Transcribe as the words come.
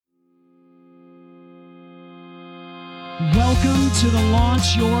Welcome to the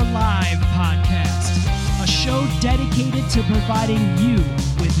Launch Your Live podcast, a show dedicated to providing you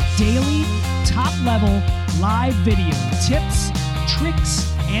with daily, top-level live video tips,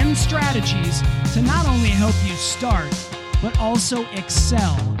 tricks, and strategies to not only help you start, but also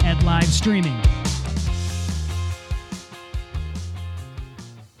excel at live streaming.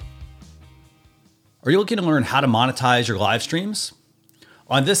 Are you looking to learn how to monetize your live streams?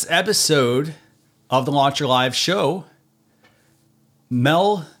 On this episode of the Launch Your Live show,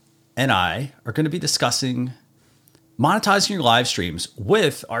 Mel and I are going to be discussing monetizing your live streams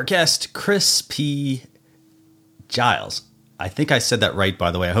with our guest, Chris P. Giles. I think I said that right,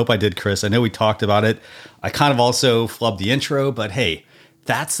 by the way. I hope I did, Chris. I know we talked about it. I kind of also flubbed the intro, but hey,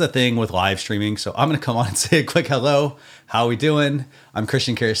 that's the thing with live streaming. So I'm going to come on and say a quick hello. How are we doing? I'm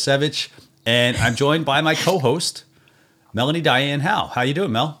Christian Karasiewicz, and I'm joined by my co-host, Melanie Diane Howe. How you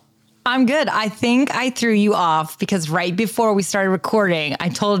doing, Mel? I'm good. I think I threw you off because right before we started recording, I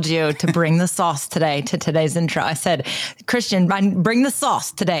told you to bring the sauce today to today's intro. I said, Christian, bring the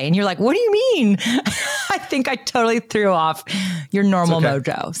sauce today. And you're like, what do you mean? I think I totally threw off your normal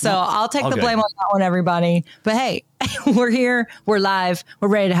mojo. So I'll take the blame on that one, everybody. But hey, we're here. We're live. We're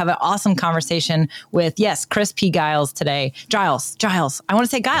ready to have an awesome conversation with, yes, Chris P. Giles today. Giles. I want to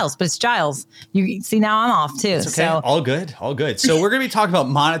say Giles, but it's Giles. You see, now I'm off too. It's okay. So all good. So we're going to be talking about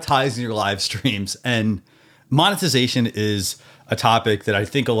monetizing your live streams, and monetization is a topic that I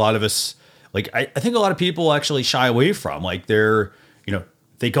think a lot of us, like, I think a lot of people actually shy away from. Like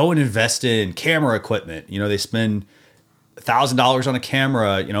they go and invest in camera equipment. They spend $1,000 on a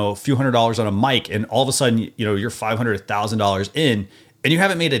camera, a few $100s on a mic, and all of a sudden, you're $500, $1,000 in, and you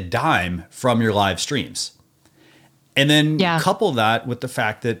haven't made a dime from your live streams. And then couple that with the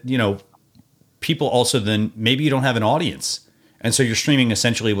fact that, people also then, maybe you don't have an audience. And so you're streaming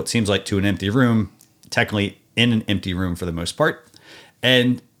essentially what seems like to an empty room, technically in an empty room for the most part.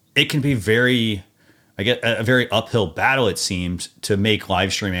 And it can be a very uphill battle, it seems, to make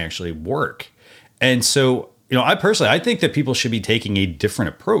live streaming actually work. And so, I think that people should be taking a different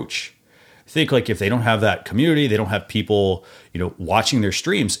approach. I think, like, if they don't have that community, they don't have people, watching their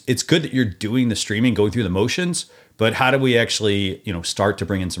streams, it's good that you're doing the streaming, going through the motions, but how do we actually, start to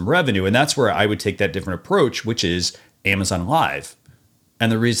bring in some revenue? And that's where I would take that different approach, which is Amazon Live.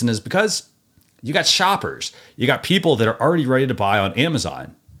 And the reason is because you got shoppers, you got people that are already ready to buy on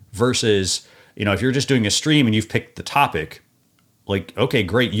Amazon versus, if you're just doing a stream and you've picked the topic, like, okay,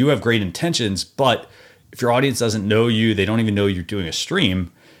 great. You have great intentions, but if your audience doesn't know you, they don't even know you're doing a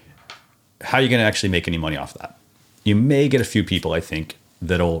stream, how are you going to actually make any money off that? You may get a few people, I think,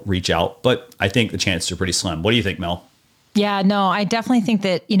 that'll reach out, but I think the chances are pretty slim. What do you think, Mel? Yeah, no, I definitely think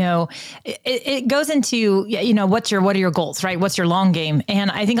that, it goes into, what are your goals, right? What's your long game?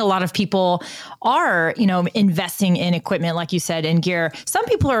 And I think a lot of people are, investing in equipment, like you said, in gear. Some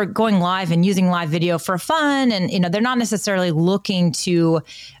people are going live and using live video for fun. And, they're not necessarily looking to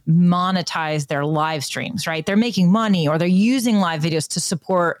monetize their live streams, right? They're making money, or they're using live videos to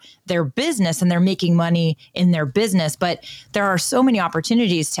support their business, and they're making money in their business. But there are so many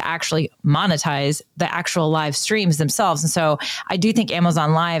opportunities to actually monetize the actual live streams themselves. And so I do think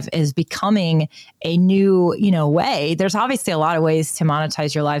Amazon Live is becoming a new, way. There's obviously a lot of ways to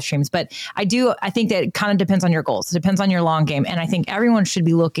monetize your live streams, but I think that it kind of depends on your goals. It depends on your long game. And I think everyone should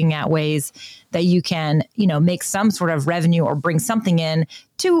be looking at ways that you can, make some sort of revenue or bring something in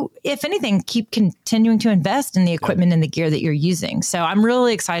to, if anything, keep continuing to invest in the equipment and the gear that you're using. So I'm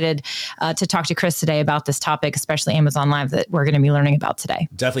really excited to talk to Chris today about this topic, especially Amazon Live, that we're going to be learning about today.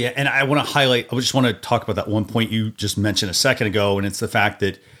 Definitely. And I just want to talk about that one point you just mentioned a second ago. And it's the fact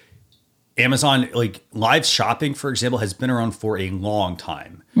that Amazon, like live shopping, for example, has been around for a long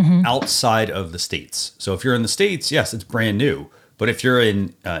time outside of the States. So if you're in the States, yes, it's brand new. But if you're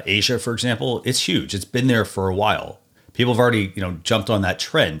in Asia, for example, it's huge. It's been there for a while. People have already, jumped on that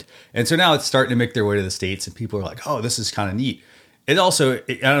trend. And so now it's starting to make their way to the States, and people are like, oh, this is kind of neat. It also,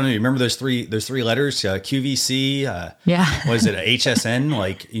 I don't know, you remember those three letters, QVC, what is it, HSN?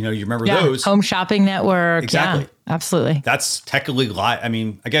 Like, you remember those? Home Shopping Network. Exactly. Yeah, absolutely. That's technically live. I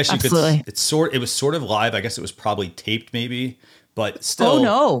mean, I guess you could, it was sort of live. I guess it was probably taped maybe, but still.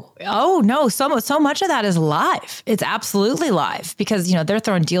 Oh no. So much of that is live. It's absolutely live because, they're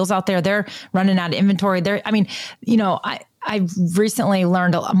throwing deals out there. They're running out of inventory. I recently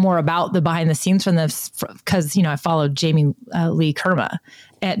learned a lot more about the behind the scenes from this because, I followed Jamie Lee Curma.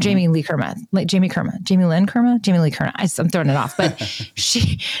 Jamie Lynn Curma. I'm throwing it off, but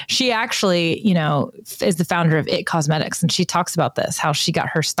she actually, is the founder of IT Cosmetics, and she talks about this, how she got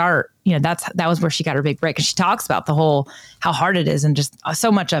her start. That was where she got her big break, and she talks about how hard it is and just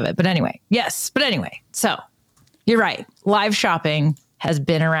so much of it. But anyway, so you're right. Live shopping has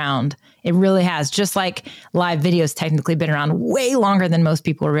been around. It really has. Just like live videos technically been around way longer than most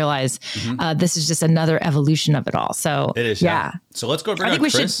people realize. This is just another evolution of it all. So it is. Yeah. So let's go bring I think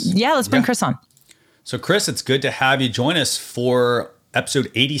we Chris. should. Yeah, let's bring Chris on. So Chris, it's good to have you join us for episode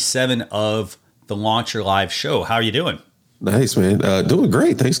 87 of the Launch Your Live show. How are you doing? Nice, man. Doing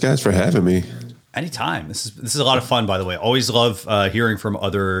great. Thanks, guys, for having me. Anytime. This is a lot of fun, by the way. Always love hearing from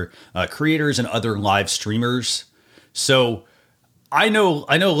other creators and other live streamers. So I know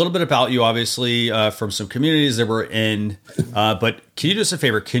a little bit about you, obviously, from some communities that we're in. But can you do us a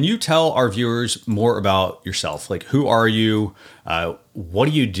favor? Can you tell our viewers more about yourself? Like, who are you? What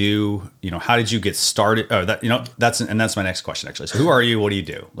do you do? How did you get started? Oh, that's my next question, actually. So, who are you? What do you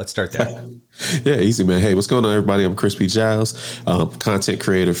do? Let's start there. Yeah, easy, man. Hey, what's going on, everybody? I'm Chris P. Giles, content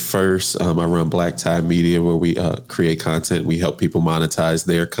creator first. I run Black Tie Media, where we create content. We help people monetize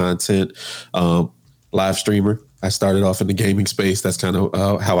their content. Live streamer. I started off in the gaming space. That's kind of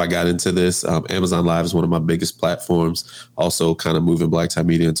how I got into this. Amazon Live is one of my biggest platforms. Also kind of moving Black Tie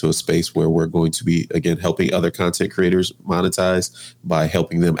Media into a space where we're going to be, again, helping other content creators monetize by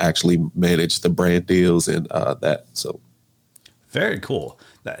helping them actually manage the brand deals and that. So very cool.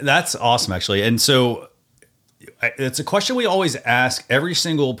 That's awesome, actually. And so it's a question we always ask every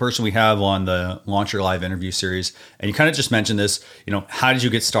single person we have on the Launch Your Live interview series. And you kind of just mentioned this, how did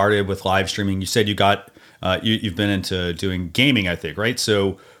you get started with live streaming? You said you got you've been into doing gaming, I think, right?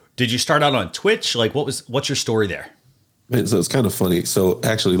 So did you start out on Twitch? Like, what's your story there? Man, so it's kind of funny. So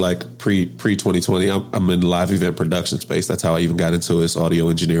actually, like pre 2020, I'm in live event production space. That's how I even got into it. It's audio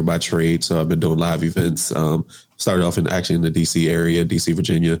engineer by trade. So I've been doing live events. Started off in the DC area, DC,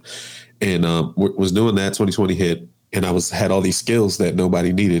 Virginia, and was doing that. 2020 hit, and I had all these skills that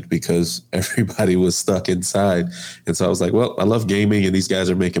nobody needed because everybody was stuck inside. And so I was like, well, I love gaming and these guys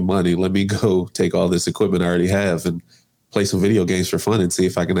are making money. Let me go take all this equipment I already have and play some video games for fun and see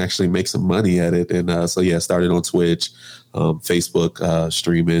if I can actually make some money at it. And started on Twitch, Facebook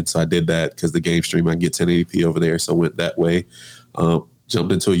streaming. So I did that because the game stream, I can get 1080p over there. So I went that way.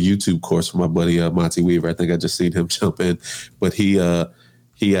 Jumped into a YouTube course from my buddy, Monty Weaver. I think I just seen him jump in, but he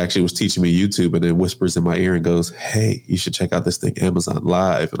actually was teaching me YouTube and then whispers in my ear and goes, hey, you should check out this thing, Amazon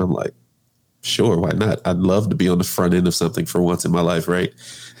Live. And I'm like, sure, why not? I'd love to be on the front end of something for once in my life, right?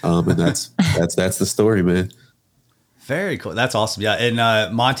 And that's the story, man. Very cool. That's awesome. Yeah.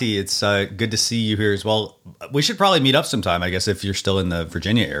 And Monty, it's good to see you here as well. We should probably meet up sometime, I guess, if you're still in the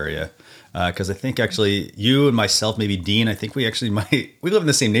Virginia area. Because I think actually you and myself, maybe Dean, I think we live in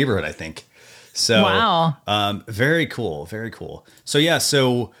the same neighborhood, I think. So, wow. Very cool. Very cool. So, yeah.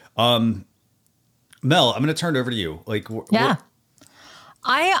 So, Mel, I'm going to turn it over to you. Like, yeah.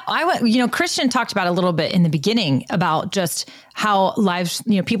 Christian talked about a little bit in the beginning about just how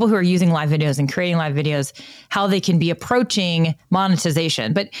people who are using live videos and creating live videos, how they can be approaching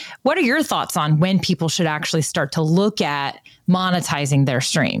monetization. But what are your thoughts on when people should actually start to look at monetizing their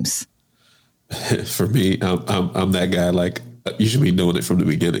streams? For me, I'm that guy. Like, you should be doing it from the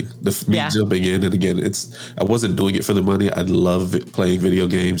beginning. Jumping in, and again, I wasn't doing it for the money. I love playing video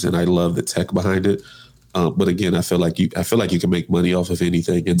games, and I love the tech behind it. But again, I feel like you can make money off of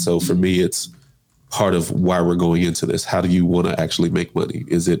anything, and so for me, it's part of why we're going into this. How do you want to actually make money?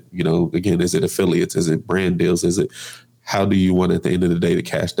 Is it is it affiliates? Is it brand deals? How do you want at the end of the day to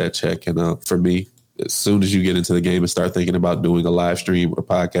cash that check? And for me, as soon as you get into the game and start thinking about doing a live stream or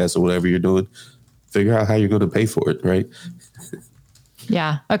podcast or whatever you're doing, figure out how you're going to pay for it, right?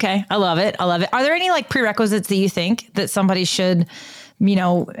 Yeah. Okay. I love it. Are there any prerequisites that you think that somebody should,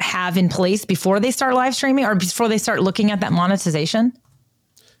 have in place before they start live streaming or before they start looking at that monetization?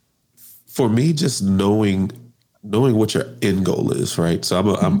 For me, just knowing what your end goal is, right? So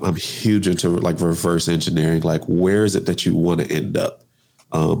I'm huge into reverse engineering. Like, where is it that you want to end up?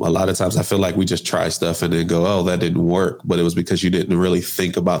 A lot of times I feel like we just try stuff and then go, oh, that didn't work. But it was because you didn't really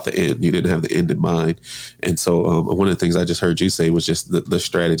think about the end. You didn't have the end in mind. And so one of the things I just heard you say was just the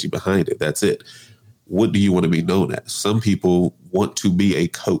strategy behind it. That's it. What do you want to be known as? Some people want to be a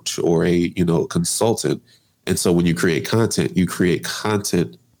coach or a consultant. And so when you create content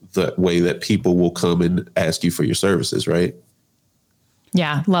the way that people will come and ask you for your services, right?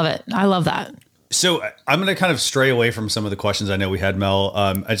 Yeah, love it. I love that. So I'm going to kind of stray away from some of the questions I know we had, Mel.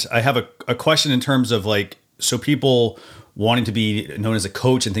 I have a question in terms of so people wanting to be known as a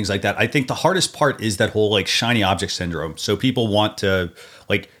coach and things like that. I think the hardest part is that whole shiny object syndrome. So people want to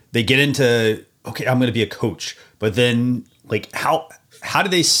they get into, okay, I'm going to be a coach, but then how do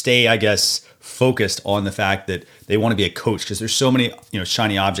they stay, I guess, focused on the fact that they want to be a coach? Because there's so many,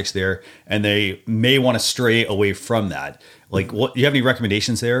 shiny objects there and they may want to stray away from that. Like, what, do you have any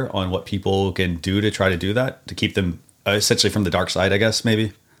recommendations there on what people can do to try to do that, to keep them essentially from the dark side, I guess,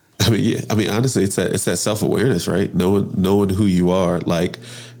 maybe? I mean, yeah. I mean, honestly, it's that self-awareness, right? Knowing who you are, like,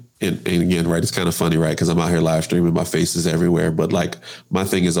 and again, right, it's kind of funny, right? Because I'm out here live streaming, my face is everywhere. But like, my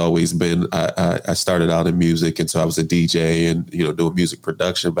thing has always been, I started out in music, and so I was a DJ and, you know, doing music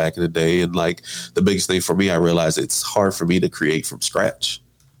production back in the day. And like, the biggest thing for me, I realized it's hard for me to create from scratch,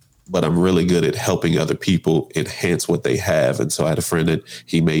 but I'm really good at helping other people enhance what they have. And so I had a friend that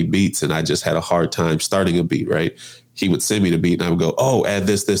he made beats, and I just had a hard time starting a beat, right? He would send me the beat and I would go, oh, add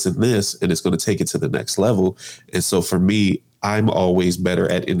this, this, and this, and it's going to take it to the next level. And so for me, I'm always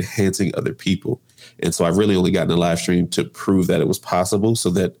better at enhancing other people. And so I've really only gotten a live stream to prove that it was possible, so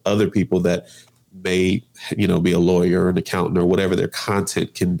that other people that may, you know, be a lawyer or an accountant or whatever their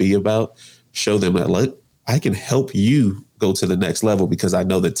content can be about, show them that, like, I can help you go to the next level because I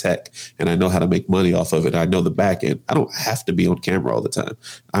know the tech and I know how to make money off of it. I know the back end. I don't have to be on camera all the time.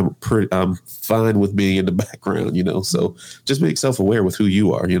 I'm fine with being in the background, you know, so just make self-aware with who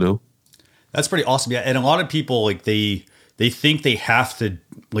you are, you know? That's pretty awesome. Yeah. And a lot of people, like, they think they have to,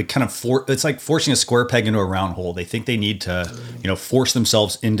 like, kind of it's like forcing a square peg into a round hole. They think they need to, you know, force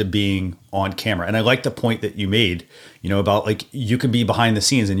themselves into being on camera. And I like the point that you made, you know, about, like, you can be behind the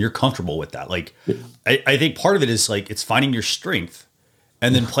scenes and you're comfortable with that. Like, I think part of it is, like, it's finding your strength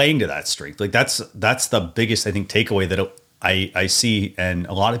and then playing to that strength. Like, that's the biggest, I think, takeaway that I see. And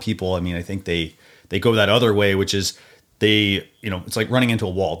a lot of people, I mean, I think they go that other way, which is they, you know, it's like running into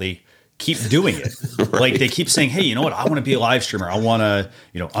a wall. They keep doing it. Right. Like, they keep saying, hey, you know what? I want to be a live streamer. I want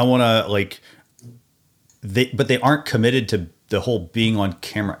to, like, but they aren't committed to the whole being on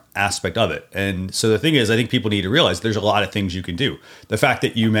camera aspect of it. And so the thing is, I think people need to realize there's a lot of things you can do. The fact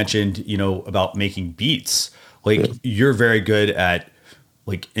that you mentioned, you know, about making beats, like, you're very good at,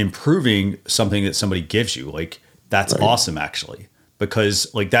 like, improving something that somebody gives you. Like, that's awesome, actually,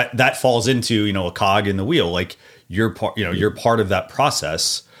 because, like, that falls into, you know, a cog in the wheel. Like, you're part of that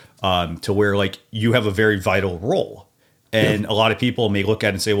process, to where, like, you have a very vital role. And a lot of people may look at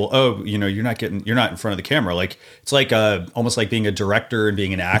it and say, well, oh, you know, you're not in front of the camera. Like, it's like almost like being a director and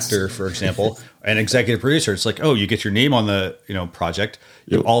being an actor, for example, an executive producer. It's like, oh, you get your name on the, you know, project.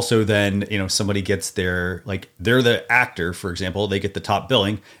 You also then, you know, somebody gets their, like, they're the actor, for example, they get the top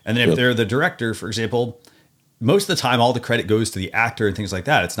billing. And then if they're the director, for example, most of the time, all the credit goes to the actor and things like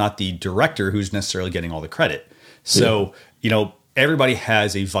that. It's not the director who's necessarily getting all the credit. So, you know, everybody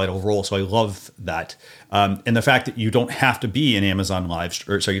has a vital role. So I love that. And the fact that you don't have to be an Amazon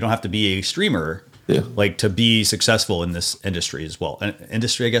you don't have to be a streamer, like, to be successful in this industry as well. An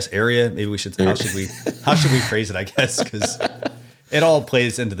industry, I guess, area, maybe we should, how should we phrase it, I guess? Because it all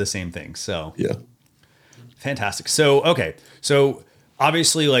plays into the same thing. So fantastic. So, okay. So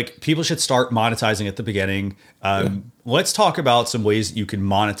obviously, like, people should start monetizing at the beginning. Let's talk about some ways you can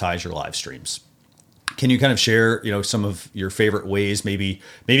monetize your live streams. Can you kind of share, you know, some of your favorite ways? Maybe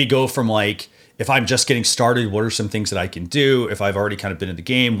go from, like, if I'm just getting started, what are some things that I can do? If I've already kind of been in the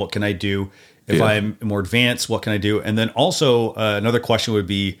game, what can I do? If I'm more advanced, what can I do? And then also another question would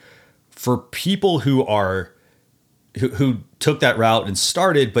be, for people who took that route and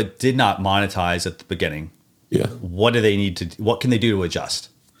started but did not monetize at the beginning, what do they need to? What can they do to adjust?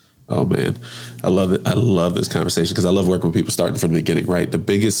 Oh, man, I love it. I love this conversation because I love working with people starting from the beginning, right? The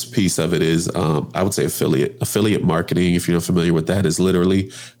biggest piece of it is, I would say, affiliate marketing. If you're not familiar with that, is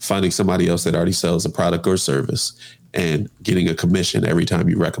literally finding somebody else that already sells a product or service and getting a commission every time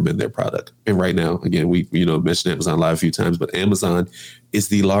you recommend their product. And right now, again, we mentioned Amazon Live a few times, but Amazon is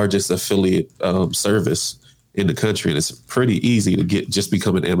the largest affiliate service in the country. And it's pretty easy to just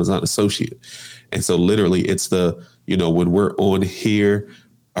become an Amazon associate. And so literally it's when we're on here,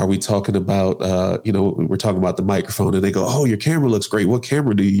 are we talking about, we're talking about the microphone and they go, oh, your camera looks great. What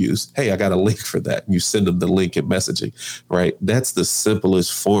camera do you use? Hey, I got a link for that. And you send them the link in messaging, right? That's the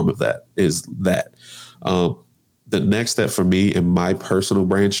simplest form of that is that. The next step for me in my personal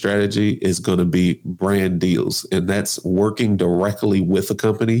brand strategy is going to be brand deals. And that's working directly with a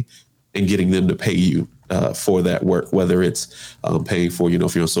company and getting them to pay you for that work, whether it's paying for,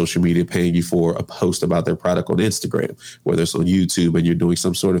 if you're on social media, paying you for a post about their product on Instagram, whether it's on YouTube and you're doing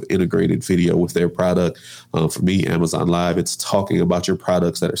some sort of integrated video with their product. For me, Amazon Live, it's talking about your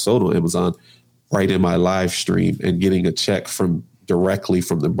products that are sold on Amazon right in my live stream and getting a check directly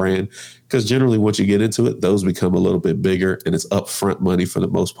from the brand. Because generally, once you get into it, those become a little bit bigger and it's upfront money for the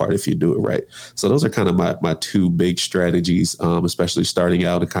most part if you do it right. So those are kind of my two big strategies, especially starting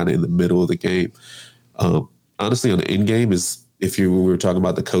out and kind of in the middle of the game. Honestly, on the end game is we were talking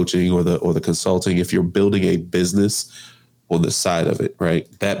about the coaching or the consulting, if you're building a business on the side of it, right?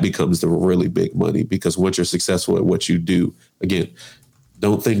 That becomes the really big money, because once you're successful at what you do, again,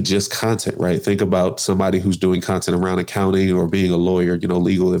 don't think just content, right? Think about somebody who's doing content around accounting or being a lawyer,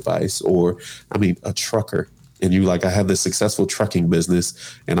 legal advice, or a trucker. And you like, I have this successful trucking business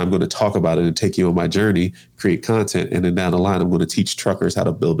and I'm going to talk about it and take you on my journey, create content. And then down the line, I'm going to teach truckers how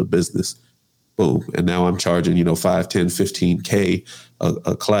to build a business. Boom. And now I'm charging, 5, 10, 15K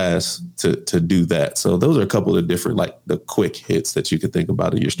a class to do that. So those are a couple of different, like the quick hits that you could think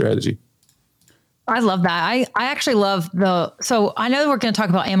about in your strategy. I love that. I actually love so I know we're going to talk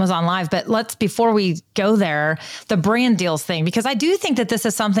about Amazon Live, but before we go there, the brand deals thing, because I do think that this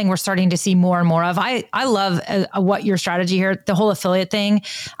is something we're starting to see more and more of. I love what your strategy here, the whole affiliate thing.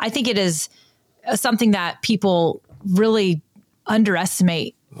 I think it is something that people really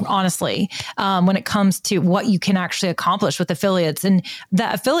underestimate, honestly, when it comes to what you can actually accomplish with affiliates. And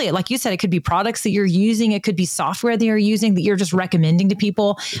that affiliate, like you said, it could be products that you're using. It could be software that you're using that you're just recommending to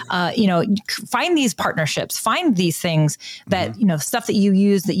people. Find these partnerships, find these things that, stuff that you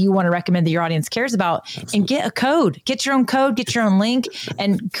use that you want to recommend that your audience cares about. Absolutely. And get a code, get your own code, get your own link,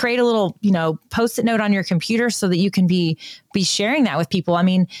 and create a little, Post-it note on your computer so that you can be sharing that with people.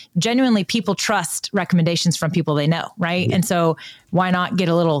 Genuinely, people trust recommendations from people they know, right? Mm-hmm. And so why not get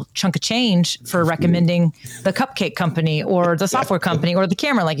a little chunk of change for recommending the cupcake company or the software company or the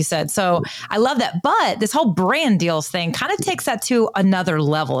camera, like you said. So I love that. But this whole brand deals thing kind of takes that to another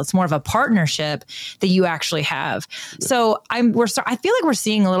level. It's more of a partnership that you actually have. So I feel like we're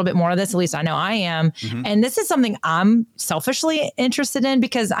seeing a little bit more of this. At least I know I am. Mm-hmm. And this is something I'm selfishly interested in,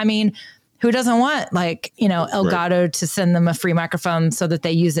 because who doesn't want Elgato to send them a free microphone so that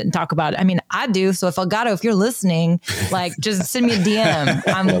they use it and talk about it? I do. So if Elgato, if you're listening, just send me a DM.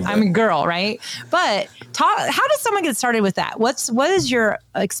 I'm a girl, right? But how does someone get started with that? What is your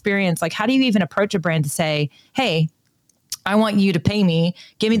experience? Like, how do you even approach a brand to say, hey, I want you to pay me,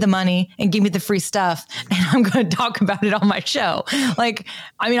 give me the money and give me the free stuff, and I'm going to talk about it on my show.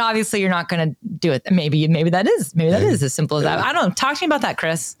 Obviously you're not going to do it. Maybe that is as simple as that. I don't know. Talk to me about that,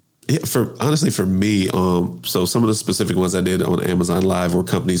 Chris. Yeah, for me, so some of the specific ones I did on Amazon Live were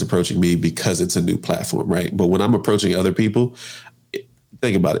companies approaching me because it's a new platform, right? But when I'm approaching other people,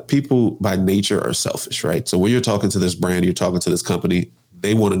 think about it. People by nature are selfish, right? So when you're talking to this brand, you're talking to this company,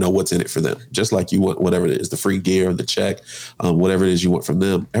 they want to know what's in it for them. Just like you want whatever it is, the free gear, the check, whatever it is you want from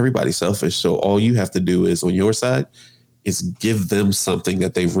them. Everybody's selfish. So all you have to do is, on your side, is give them something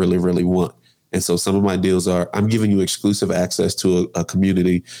that they really, really want. And so some of my deals are, I'm giving you exclusive access to a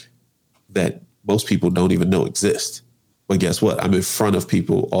community that most people don't even know exist. But guess what? I'm in front of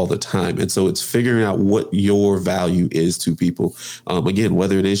people all the time. And so it's figuring out what your value is to people. Again,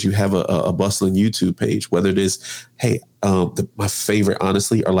 whether it is you have a bustling YouTube page, whether it is, hey, my favorite,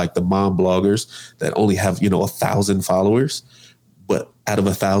 honestly, are like the mom bloggers that only have, 1,000 followers. But out of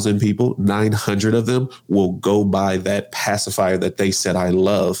 1,000 people, 900 of them will go buy that pacifier that they said I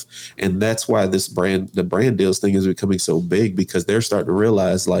love. And that's why the brand deals thing is becoming so big, because they're starting to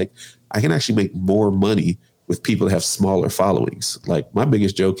realize, like, I can actually make more money with people that have smaller followings. Like, my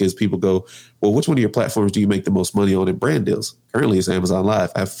biggest joke is people go, well, which one of your platforms do you make the most money on in brand deals? Currently, it's Amazon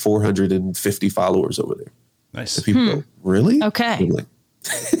Live. I have 450 followers over there. Nice. So people go, really? Okay.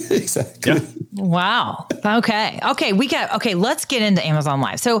 Exactly. Yeah. Wow. Okay. Let's get into Amazon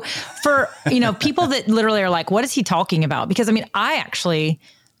Live. So for, people that literally are like, what is he talking about? Because I actually,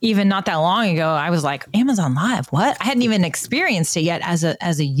 even not that long ago, I was like, Amazon Live, what? I hadn't even experienced it yet as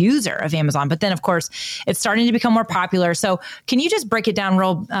a user of Amazon. But then, of course, it's starting to become more popular. So can you just break it down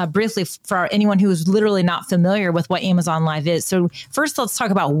real briefly for anyone who's literally not familiar with what Amazon Live is? So first, let's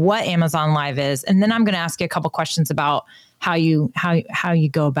talk about what Amazon Live is. And then I'm going to ask you a couple questions about how you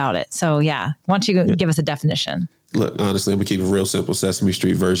go about it. So yeah, why don't you give us a definition? Look, honestly, I'm gonna keep it real simple. Sesame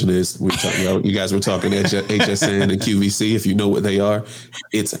Street version is you guys were talking HSN and QVC. If you know what they are,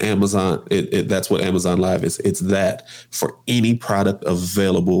 it's Amazon. That's what Amazon Live is. It's that for any product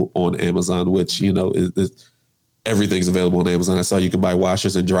available on Amazon, which everything's available on Amazon. I saw you can buy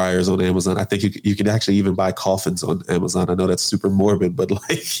washers and dryers on Amazon. I think you can actually even buy coffins on Amazon. I know that's super morbid, but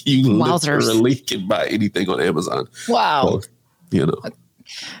like you literally can buy anything on Amazon. Wow. So,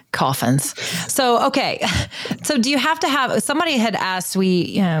 coffins. So, okay. So do you have to have, somebody had asked,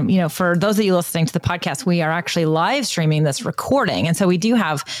 for those of you listening to the podcast, we are actually live streaming this recording. And so we do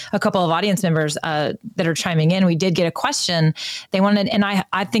have a couple of audience members that are chiming in. We did get a question they wanted, and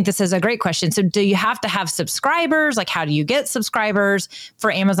I think this is a great question. So do you have to have subscribers? Like, how do you get subscribers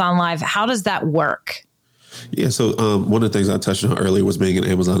for Amazon Live? How does that work? Yeah. So one of the things I touched on earlier was being an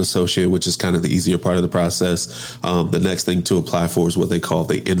Amazon associate, which is kind of the easier part of the process. The next thing to apply for is what they call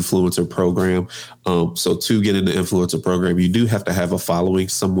the influencer program. So to get in the influencer program, you do have to have a following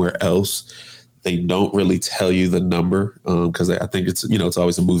somewhere else. They don't really tell you the number because I think it's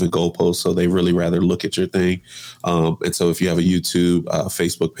always a moving goalpost. So they really rather look at your thing. And so if you have a YouTube,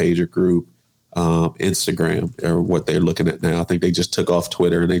 Facebook page or group, Instagram or what they're looking at now, I think they just took off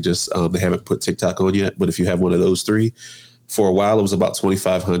Twitter and they haven't put TikTok on yet. But if you have one of those three, for a while it was about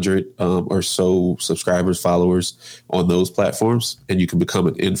 2,500 or so subscribers, followers on those platforms, and you can become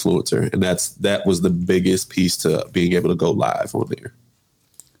an influencer. And that was the biggest piece to being able to go live on there.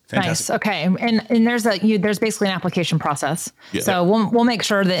 Nice. Fantastic. Okay. And there's basically an application process. Yeah. So we'll make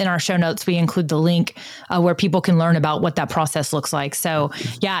sure that in our show notes, we include the link where people can learn about what that process looks like. So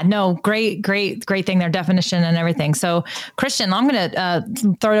yeah, no, great thing, their definition and everything. So Christian, I'm going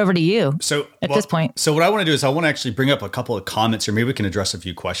to throw it over to you this point. So what I want to do is I want to actually bring up a couple of comments here. Maybe we can address a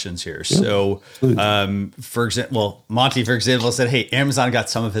few questions here. Yeah. So for example, Monty, for example, said, hey, Amazon got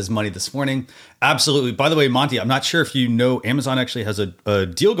some of his money this morning. Absolutely. By the way, Monty, I'm not sure if you know, Amazon actually has a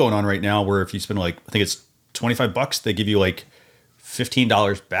deal going on right now where if you spend I think it's $25, they give you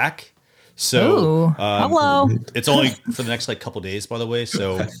 $15 back. So hello. It's only for the next couple days, by the way.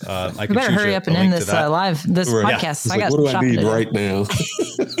 So I can better hurry up and end this podcast. Yeah. I got what do I need right now?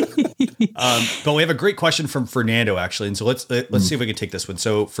 But we have a great question from Fernando actually, and so let's see if we can take this one.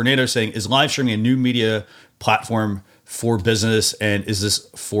 So Fernando's saying, is live streaming a new media platform for business, and is this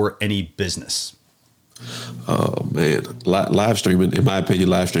for any business? Oh man, live streaming, in my opinion,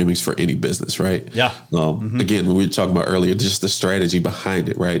 live streaming is for any business, right? Yeah. Again, when we were talking about earlier, just the strategy behind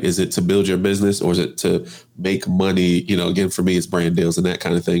it, right? Is it to build your business or is it to make money? Again, for me, it's brand deals and that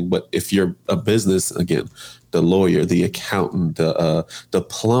kind of thing. But if you're a business, again, the lawyer, the accountant, the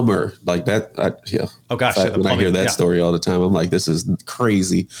plumber, like that. Oh gosh, when I hear that story all the time, I'm like, this is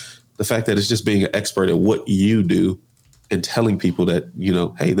crazy. The fact that it's just being an expert at what you do and telling people that,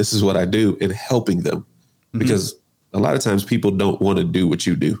 hey, this is what I do, and helping them. Because a lot of times people don't want to do what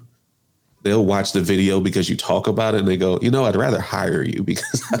you do. They'll watch the video because you talk about it and they go, I'd rather hire you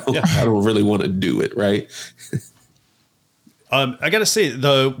because I don't really want to do it. Right. I got to say,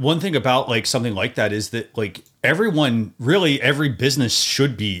 the one thing about something like that is that every business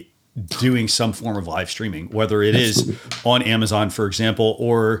should be doing some form of live streaming, whether it is on Amazon, for example,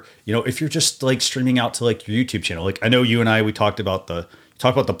 or, if you're just streaming out to your YouTube channel. I know you and I, we talked about the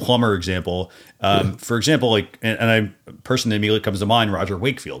plumber example. For example, and a person that immediately comes to mind, Roger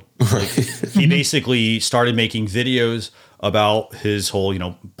Wakefield. He basically started making videos about his whole,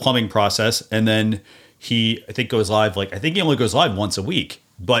 plumbing process. And then he, I think goes live, I think he only goes live once a week,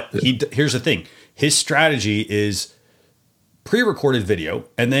 but here's the thing. His strategy is pre-recorded video,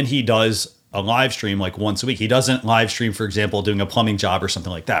 and then he does a live stream once a week. He doesn't live stream, for example, doing a plumbing job or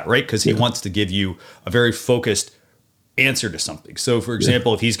something like that, right? Because he wants to give you a very focused answer to something. So, for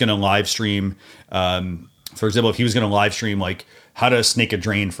example, if he's going to live stream, if he was going to live stream how to snake a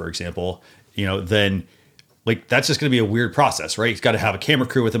drain, for example, then that's just going to be a weird process, right? He's got to have a camera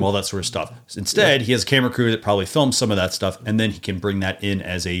crew with him, all that sort of stuff. Instead, he has a camera crew that probably films some of that stuff, and then he can bring that in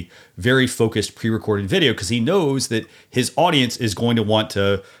as a very focused pre-recorded video because he knows that his audience is going to want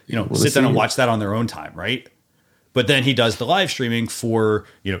to, sit down and watch that on their own time, right? But then he does the live streaming for,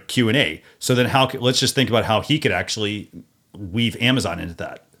 Q&A. So then let's just think about how he could actually weave Amazon into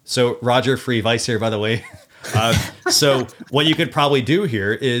that. So Roger, free advice here, by the way. So what you could probably do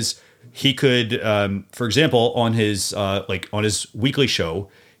here is he could, for example, on his on his weekly show,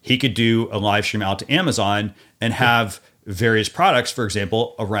 he could do a live stream out to Amazon and have various products, for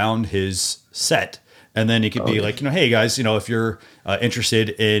example, around his set. And then he could be hey guys, if you're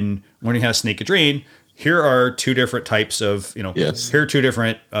interested in learning how to snake a drain, here are two different types of, here are two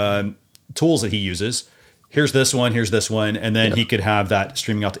different tools that he uses. Here's this one. And then he could have that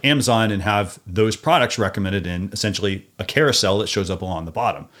streaming out to Amazon and have those products recommended in essentially a carousel that shows up along the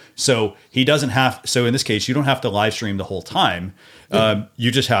bottom. So he doesn't so in this case, you don't have to live stream the whole time.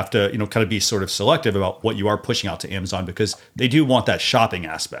 You just have to, kind of be sort of selective about what you are pushing out to Amazon because they do want that shopping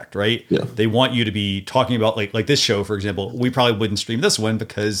aspect, right? Yeah. They want you to be talking about like this show, for example. We probably wouldn't stream this one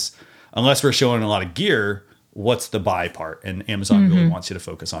because unless we're showing a lot of gear, what's the buy part? And Amazon really wants you to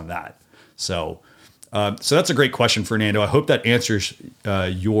focus on that. So that's a great question, Fernando. I hope that answers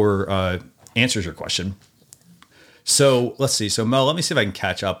your question. So let's see. So Mel, let me see if I can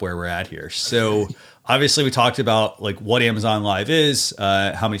catch up where we're at here. So obviously we talked about what Amazon Live is,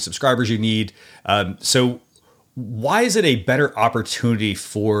 how many subscribers you need. So why is it a better opportunity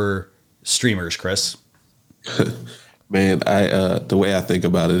for streamers, Chris? Man, the way I think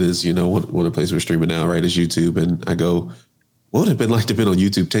about it is, one of the places we're streaming now, right, is YouTube. And I go, what would it have been like to be on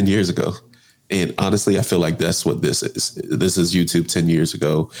YouTube 10 years ago? And honestly, I feel like that's what this is. This is YouTube 10 years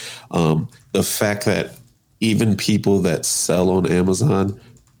ago. The fact that even people that sell on Amazon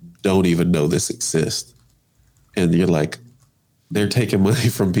don't even know this exists. And you're like, they're taking money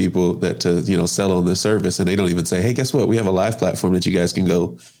from people that to, sell on this service. And they don't even say, hey, guess what? We have a live platform that you guys can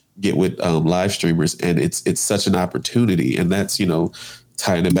go get with live streamers. And it's such an opportunity. And that's,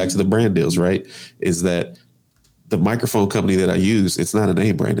 tying it back to the brand deals, right? Is that the microphone company that I use, it's not a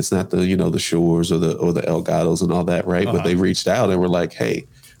name brand. It's not the, the Shores or the Elgatos and all that, right? But they reached out and were like, hey,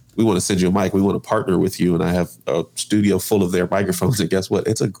 we want to send you a mic. We want to partner with you. And I have a studio full of their microphones. And guess what?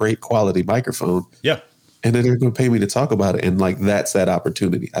 It's a great quality microphone. Yeah. And then they're going to pay me to talk about it. And that's that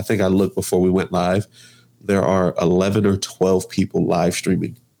opportunity. I think I looked before we went live. There are 11 or 12 people live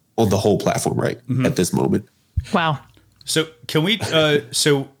streaming on the whole platform, right? At this moment. Wow. So can we, can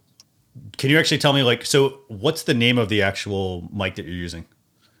you actually tell me what's the name of the actual mic that you're using?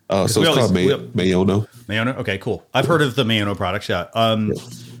 So it's called Mayono. Mayono. Okay, cool. I've heard of the Mayono products. Yeah.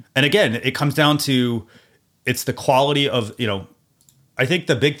 And again, it comes down to, it's the quality of, I think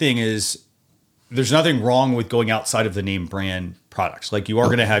the big thing is there's nothing wrong with going outside of the name brand products. Like you are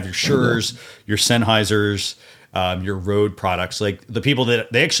going to have your Sures, your Sennheisers, your Rode products, like the people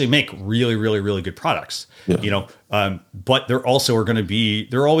that they actually make really, really, really good products, but there also are going to be,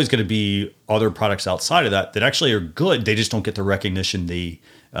 there are always going to be other products outside of that actually are good. They just don't get the recognition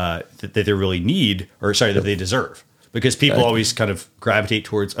that they really need, that they deserve, because people always kind of gravitate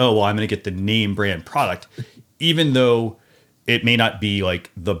towards, I'm going to get the name brand product, even though it may not be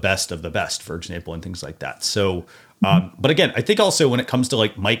like the best of the best, for example, and things like that. So, but again, I think also when it comes to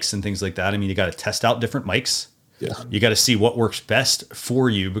like mics and things like that, I mean, you got to test out different mics. Yeah. You got to see what works best for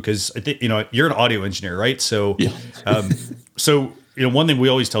you, because I think, you're an audio engineer, right? So, one thing we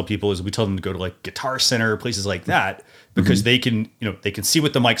always tell people is we tell them to go to like Guitar Center, places like that, because they can, they can see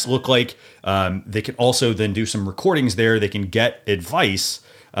what the mics look like. They can also then do some recordings there. They can get advice.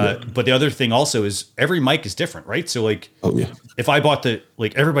 But the other thing also is every mic is different, right? So like, if I bought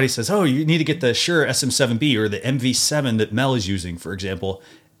everybody says, you need to get the Shure SM7B or the MV7 that Mel is using, for example.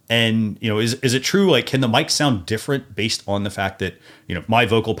 And, is it true? Like, can the mic sound different based on the fact that, my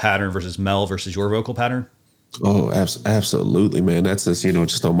vocal pattern versus Mel versus your vocal pattern? Oh, absolutely, man. That's just,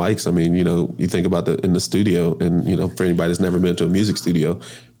 just on mics. I mean, you think about in the studio and, for anybody that's never been to a music studio,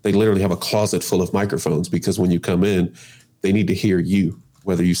 they literally have a closet full of microphones, because when you come in, they need to hear you,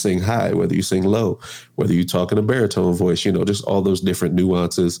 whether you sing high, whether you sing low, whether you talk in a baritone voice, just all those different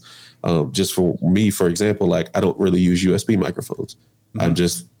nuances. Just for me, for example, like I don't really use USB microphones.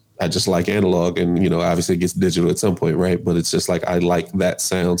 I just like analog, and, obviously it gets digital at some point, right? But it's just like, I like that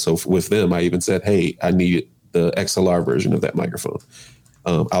sound. So with them, I even said, hey, I need the XLR version of that microphone.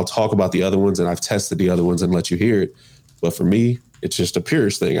 I'll talk about the other ones, and I've tested the other ones and let you hear it. But for me, it's just a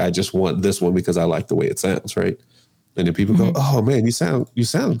purist thing. I just want this one because I like the way it sounds, right? And then people go, oh man, you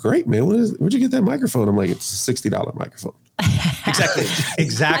sound great, man. Where'd you get that microphone? I'm like, it's a $60 microphone.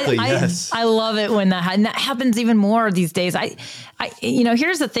 Exactly. Yes. I love it when that happens even more these days.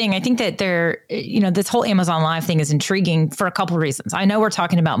 Here's the thing. I think that this whole Amazon Live thing is intriguing for a couple of reasons. I know we're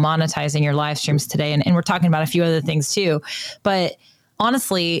talking about monetizing your live streams today, and we're talking about a few other things too, but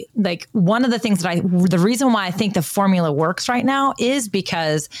honestly, like one of the things the reason why I think the formula works right now is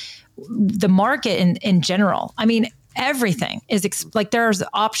because the market in general, I mean, everything is there's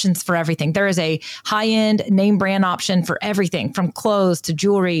options for everything. There is a high-end name brand option for everything, from clothes to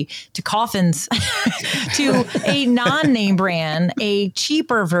jewelry to coffins to a non-name brand, a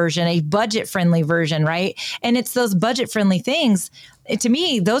cheaper version, a budget-friendly version, right? And it's those budget-friendly things. To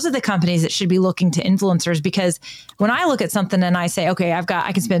me, those are the companies that should be looking to influencers, because when I look at something and I say, okay,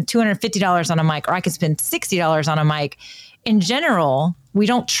 I can spend $250 on a mic, or I can spend $60 on a mic. In general, we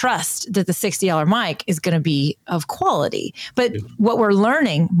don't trust that the $60 mic is going to be of quality. But what we're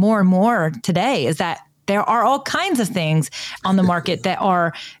learning more and more today is that there are all kinds of things on the market that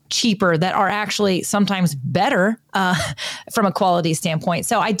are cheaper, that are actually sometimes better from a quality standpoint.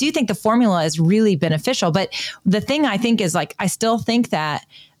 So I do think the formula is really beneficial. But the thing I think is, I still think that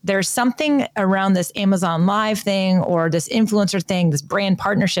there's something around this Amazon Live thing, or this influencer thing, this brand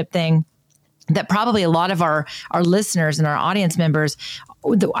partnership thing, that probably a lot of our listeners and our audience members,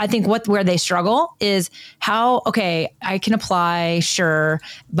 I think where they struggle is I can apply, sure,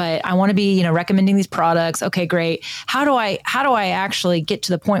 but I want to be, recommending these products. Okay, great. How do I actually get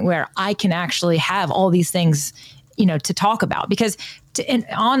to the point where I can actually have all these things to talk about. Because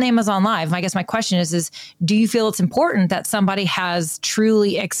on Amazon Live, I guess my question is do you feel it's important that somebody has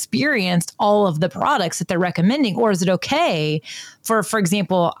truly experienced all of the products that they're recommending? Or is it okay for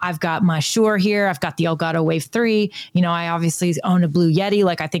example, I've got my Shure here, I've got the Elgato Wave 3, I obviously own a Blue Yeti.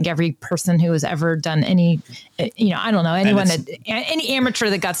 Like I think every person who has ever done any, I don't know, any amateur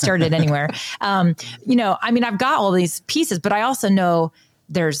that got started anywhere. I've got all these pieces, but I also know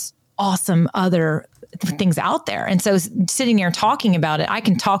there's awesome other things out there. And so sitting there talking about it, I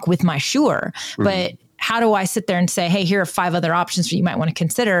can talk with my Shure, but how do I sit there and say, hey, here are 5 other options that you might want to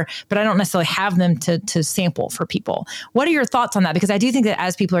consider, but I don't necessarily have them to sample for people. What are your thoughts on that? Because I do think that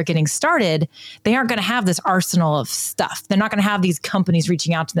as people are getting started, they aren't going to have this arsenal of stuff. They're not going to have these companies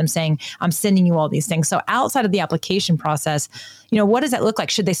reaching out to them saying, I'm sending you all these things. So outside of the application process, what does that look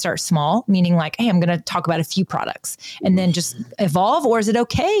like? Should they start small? Meaning like, hey, I'm going to talk about a few products and then just evolve? Or is it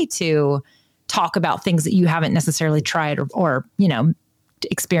okay to talk about things that you haven't necessarily tried or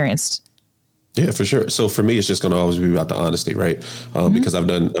experienced? Yeah, for sure. So for me, it's just going to always be about the honesty, right? Because I've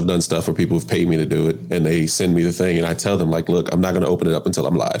done stuff where people have paid me to do it, and they send me the thing, and I tell them like, look, I'm not going to open it up until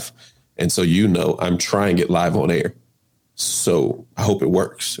I'm live, and so I'm trying it live on air. So I hope it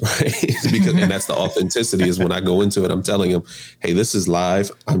works, right? And that's the authenticity is when I go into it, I'm telling them, hey, this is live.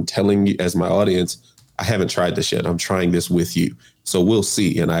 I'm telling you as my audience, I haven't tried this yet. I'm trying this with you. So we'll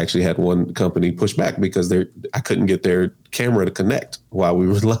see. And I actually had one company push back because I couldn't get their camera to connect while we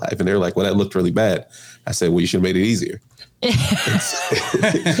were live. And they're like, well, that looked really bad. I said, well, you should have made it easier.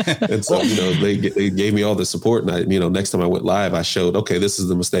 and so, they gave me all the support. And next time I went live, I showed, okay, this is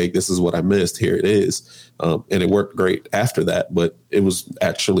the mistake. This is what I missed. Here it is. And it worked great after that, but it was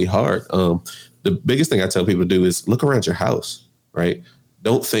actually hard. The biggest thing I tell people to do is look around your house, right?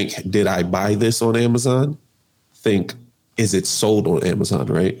 Don't think, did I buy this on Amazon? Think, is it sold on Amazon,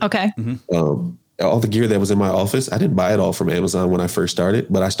 right? Okay. All the gear that was in my office, I didn't buy it all from Amazon when I first started,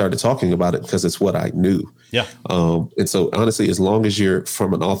 but I started talking about it because it's what I knew. Yeah. And so honestly, as long as you're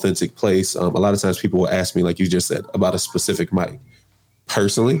from an authentic place, a lot of times people will ask me, like you just said, about a specific mic.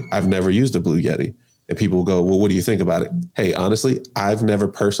 Personally, I've never used a Blue Yeti. And people will go, well, what do you think about it? Hey, honestly, I've never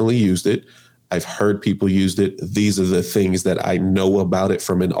personally used it. I've heard people used it. These are the things that I know about it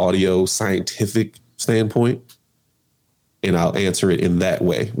from an audio scientific standpoint. And I'll answer it in that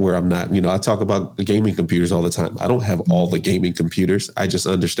way where I'm not, I talk about the gaming computers all the time. I don't have all the gaming computers. I just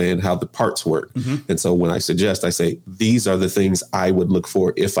understand how the parts work. And so when I suggest, I say, these are the things I would look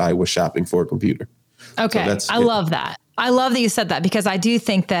for if I was shopping for a computer. Okay. So I love that. I love that you said that because I do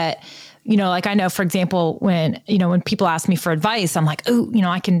think that, like I know, for example, when people ask me for advice, I'm like, oh,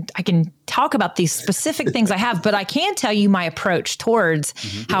 I can talk about these specific things I have, but I can tell you my approach towards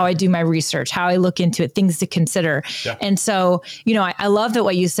how I do my research, how I look into it, things to consider. Yeah. And so, I love that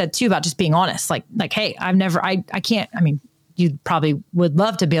what you said too about just being honest, like, hey, you probably would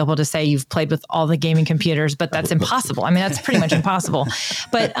love to be able to say you've played with all the gaming computers, but that's impossible. That's pretty much impossible.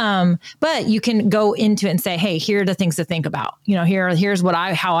 But you can go into it and say, hey, here are the things to think about. Here's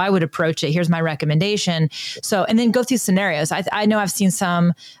how I would approach it. Here's my recommendation. So, and then go through scenarios. I know I've seen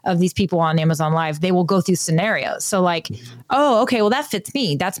some of these people on Amazon Live, they will go through scenarios. So like, oh, okay, well that fits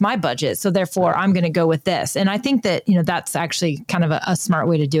me. That's my budget. So therefore I'm going to go with this. And I think that, that's actually kind of a smart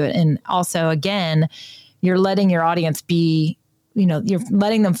way to do it. And also again, you're letting your audience be, you're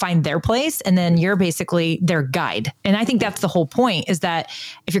letting them find their place, and then you're basically their guide. And I think that's the whole point, is that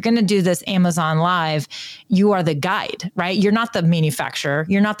if you're going to do this Amazon Live, you are the guide, right? You're not the manufacturer.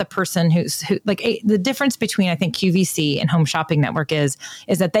 You're not the person the difference between, I think, QVC and Home Shopping Network is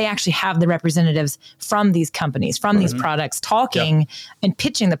that they actually have the representatives from these companies, from these products talking and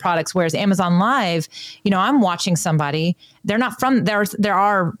pitching the products. Whereas Amazon Live, I'm watching somebody, they're not from there. There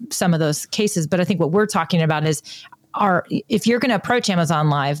are some of those cases, but I think what we're talking about is, if you're going to approach Amazon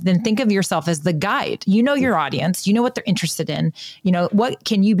Live, then think of yourself as the guide. Your audience, what they're interested in, what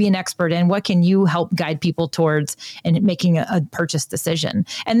can you be an expert in? What can you help guide people towards and making a purchase decision?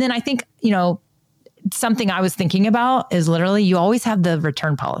 And then I think, something I was thinking about is literally you always have the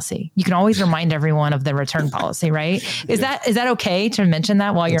return policy. You can always remind everyone of the return policy, right? Is that okay to mention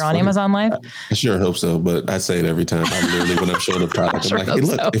that while you're on Amazon Live? I sure hope so, but I say it every time. When I'm showing a product, I'm like, hey,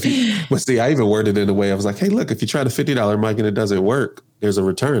 look, but see, I even worded it in a way I was like, hey, look, if you try the $50 mic and it doesn't work, there's a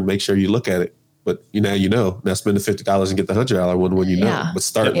return. Make sure you look at it. But now now spend the $50 and get the $100 one when but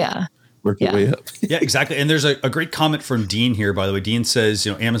start. Yeah. Work your way up. Yeah, exactly. And there's a great comment from Dean here, by the way. Dean says,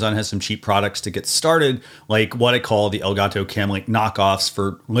 Amazon has some cheap products to get started, like what I call the Elgato Camlink knockoffs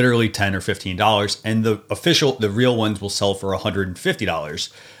for literally $10 or $15. And the real ones will sell for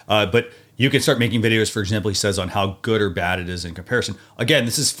 $150. But you can start making videos, for example, he says, on how good or bad it is in comparison. Again,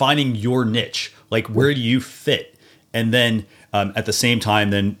 this is finding your niche. Like, where do you fit? and then at the same time,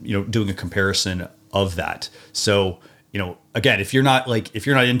 then doing a comparison of that. So again, if you're not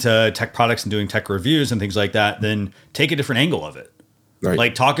into tech products and doing tech reviews and things like that, then take a different angle of it. Right.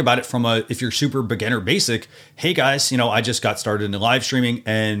 Like talk about it from if you're super beginner basic, hey guys, I just got started in live streaming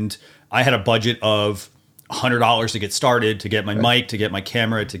and I had a budget of $100 to get started, to get my mic, to get my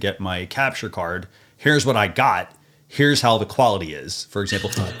camera, to get my capture card. Here's what I got. Here's how the quality is, for example.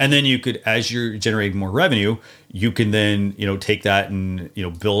 And then you could, as you're generating more revenue, you can then, take that and,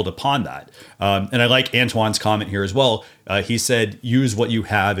 build upon that. And I like Antoine's comment here as well. He said, use what you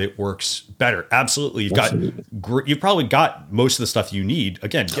have. It works better. Absolutely. You've probably got most of the stuff you need.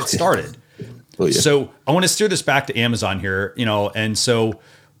 Again, get started. Well, yeah. So I want to steer this back to Amazon here, and so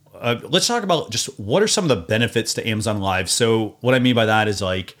let's talk about just what are some of the benefits to Amazon Live. So what I mean by that is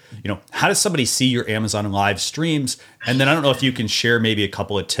like, how does somebody see your Amazon Live streams? And then I don't know if you can share maybe a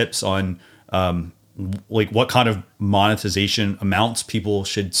couple of tips on like what kind of monetization amounts people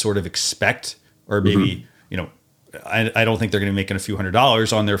should sort of expect, or maybe, I don't think they're going to be making a few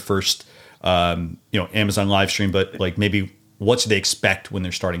 $100s on their first, Amazon Live stream, but like maybe what should they expect when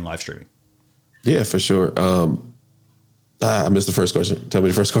they're starting live streaming? Yeah, for sure. I missed the first question. Tell me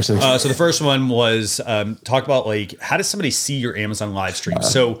the first question. So the first one was talk about like, how does somebody see your Amazon Live stream?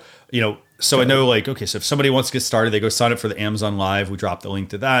 So I know like, okay, so if somebody wants to get started, they go sign up for the Amazon Live. We drop the link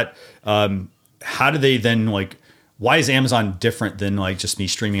to that. How do they then like, why is Amazon different than like just me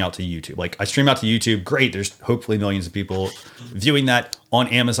streaming out to YouTube? Like I stream out to YouTube. Great. There's hopefully millions of people viewing that on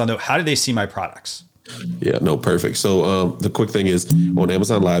Amazon though. How do they see my products? Yeah, no, perfect. So the quick thing is on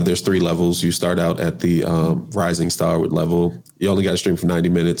Amazon Live, there's 3 levels. You start out at the Rising Star level. You only got to stream for 90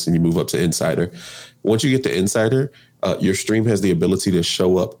 minutes and you move up to Insider. Once you get to Insider, your stream has the ability to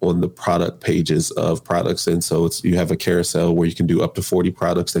show up on the product pages of products. And so you have a carousel where you can do up to 40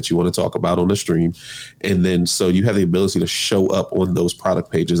 products that you want to talk about on the stream. And then so you have the ability to show up on those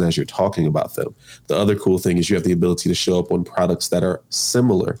product pages as you're talking about them. The other cool thing is you have the ability to show up on products that are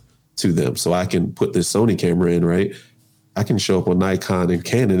similar to them. So I can put this Sony camera in, right? I can show up on Nikon and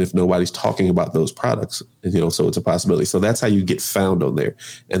Canon if nobody's talking about those products, so it's a possibility. So that's how you get found on there.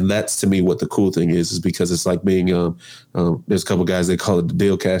 And that's to me what the cool thing is because it's like being, there's a couple guys, they call it the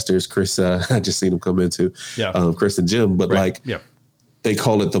Dealcasters. Chris, I just seen him come into, Chris and Jim, but they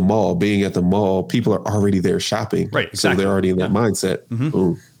call it the mall. Being at the mall, people are already there shopping. Right. Exactly. So they're already in that mindset. Mm-hmm.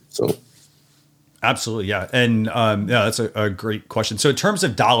 Boom. So. Absolutely. Yeah. And that's a great question. So in terms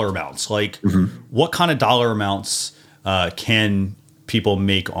of dollar amounts, like what kind of dollar amounts can people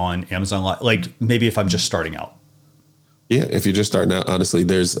make on Amazon Live? Like maybe if I'm just starting out. Yeah, if you're just starting out, honestly,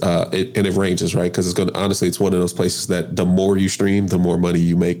 there's it ranges, right? Because it's one of those places that the more you stream, the more money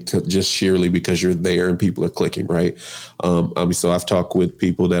you make, just sheerly because you're there and people are clicking, right? So I've talked with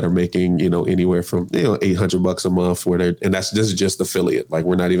people that are making anywhere from $800 a month, this is just affiliate. Like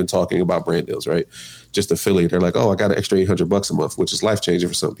we're not even talking about brand deals, right? Just affiliate. They're like, oh, I got an extra $800 a month, which is life changing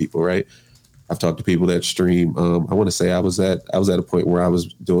for some people, right? I've talked to people that stream. I want to say I was at a point where I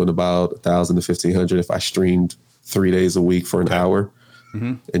was doing about $1,000 to $1,500 if I streamed 3 days a week for an hour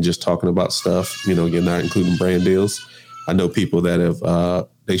and just talking about stuff, again, not including brand deals. I know people that have,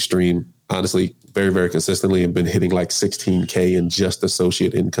 they stream honestly very, very consistently and been hitting like 16K in just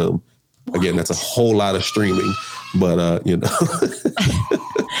associate income. Again, that's a whole lot of streaming, but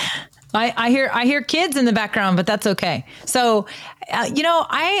I hear kids in the background, but that's okay. So,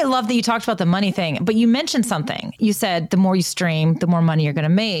 I love that you talked about the money thing, but you mentioned something. You said the more you stream, the more money you're going to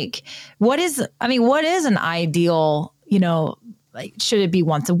make. What is an ideal, like, should it be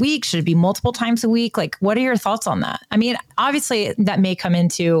once a week? Should it be multiple times a week? Like, what are your thoughts on that? I mean, obviously that may come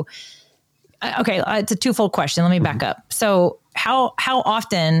into, it's a twofold question. Let me back up. So how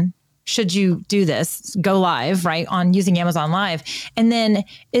often should you do this, go live, right, on using Amazon Live? And then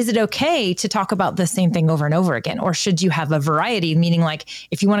is it okay to talk about the same thing over and over again? Or should you have a variety, meaning like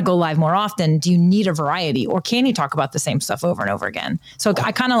if you want to go live more often, do you need a variety? Or can you talk about the same stuff over and over again? So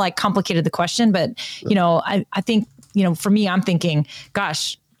I kind of like complicated the question, but, I think, for me, I'm thinking,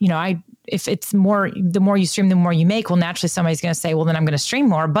 gosh, if it's more, the more you stream, the more you make, well, naturally somebody's going to say, well, then I'm going to stream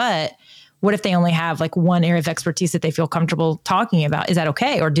more. But what if they only have like one area of expertise that they feel comfortable talking about? Is that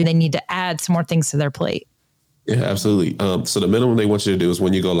okay? Or do they need to add some more things to their plate? Yeah, absolutely. So the minimum they want you to do is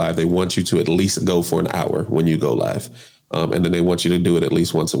when you go live, they want you to at least go for an hour when you go live. And then they want you to do it at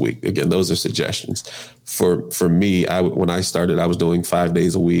least once a week. Again, those are suggestions. For me, when I started, I was doing 5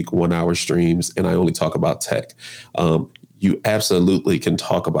 days a week, 1 hour streams, and I only talk about tech. You absolutely can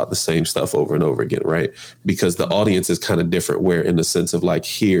talk about the same stuff over and over again, right? Because the audience is kind of different, where in the sense of like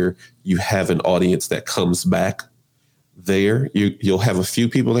here, you have an audience that comes back there. You'll have a few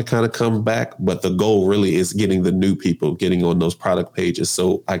people that kind of come back, but the goal really is getting the new people getting on those product pages.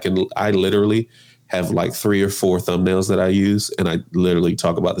 So I literally have like 3 or 4 thumbnails that I use, and I literally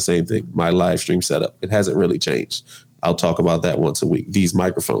talk about the same thing. My live stream setup, it hasn't really changed. I'll talk about that once a week. These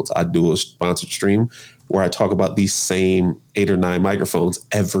microphones, I do a sponsored stream where I talk about these same 8 or 9 microphones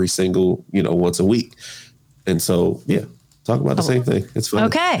every single, once a week. And so, yeah. Talk about the same thing. It's fun.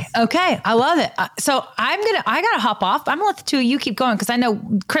 Okay. I love it. So I got to hop off. I'm going to let the two of you keep going because I know,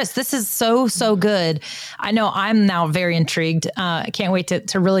 Chris, this is so good. I know I'm now very intrigued. I can't wait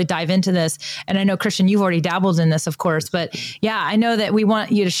to really dive into this. And I know, Christian, you've already dabbled in this, of course. But yeah, I know that we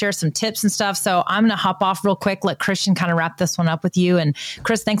want you to share some tips and stuff. So I'm going to hop off real quick, let Christian kind of wrap this one up with you. And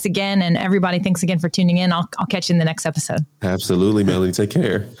Chris, thanks again. And everybody, thanks again for tuning in. I'll catch you in the next episode. Absolutely, Melanie. Take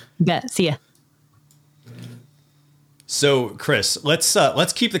care. Bet. See ya. So, Chris, let's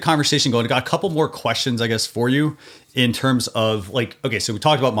keep the conversation going. I got a couple more questions, I guess, for you in terms of so we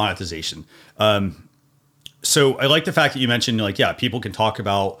talked about monetization. So I like the fact that you mentioned people can talk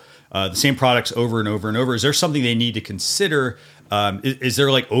about the same products over and over and over. Is there something they need to consider? Is there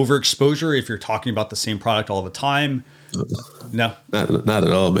overexposure if you're talking about the same product all the time? No, not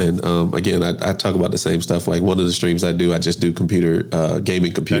at all, man. Again, I talk about the same stuff. Like one of the streams I do, I just do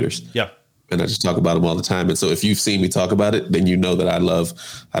gaming computers. Okay. Yeah. And I just talk about them all the time. And so if you've seen me talk about it, then you know that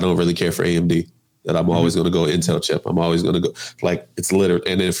I don't really care for AMD, that I'm always going to go Intel chip. I'm always going to go it's literally,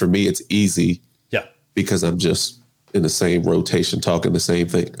 and then for me, it's easy. Yeah. Because I'm just in the same rotation, talking the same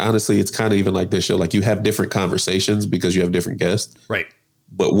thing. Honestly, it's kind of even like this show. Like you have different conversations because you have different guests. Right.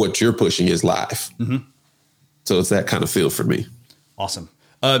 But what you're pushing is live. Mm-hmm. So it's that kind of feel for me. Awesome.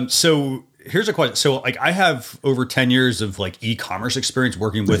 So here's a question. So I have over 10 years of e-commerce experience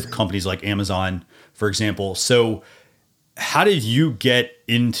working with companies like Amazon, for example. So how did you get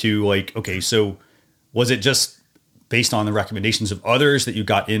into so was it just based on the recommendations of others that you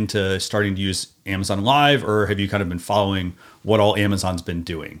got into starting to use Amazon Live, or have you kind of been following what all Amazon's been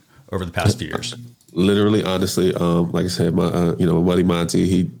doing over the past few years? Literally, honestly, like I said, my my buddy Monty,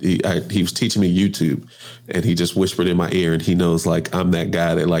 he was teaching me YouTube, and he just whispered in my ear, and he knows I'm that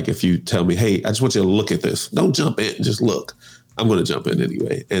guy that if you tell me, hey, I just want you to look at this, don't jump in, just look. I'm going to jump in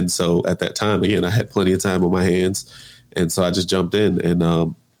anyway. And so at that time, again, I had plenty of time on my hands, and so I just jumped in.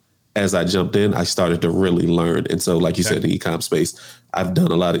 And as I jumped in, I started to really learn. And so, like you said, the e-com space, I've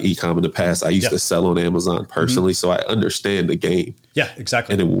done a lot of e-com in the past. I used to sell on Amazon personally, so I understand the game. Yeah,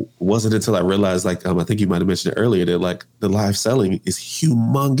 exactly. And it wasn't until I realized, I think you might have mentioned it earlier, that the live selling is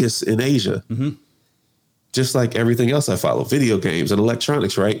humongous in Asia. Mm-hmm. Just like everything else I follow, video games and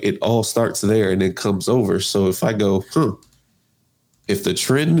electronics, right? It all starts there and then comes over. So if I go, if the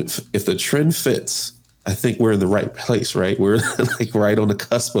trend fits, I think we're in the right place, right? We're right on the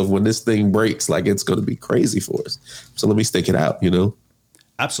cusp of when this thing breaks, it's going to be crazy for us. So let me stick it out,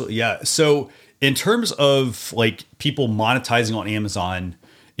 Absolutely. Yeah. So in terms of people monetizing on Amazon,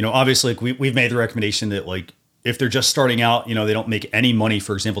 obviously we've made the recommendation that if they're just starting out, they don't make any money,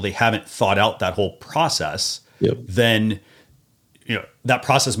 for example, they haven't thought out that whole process, then, that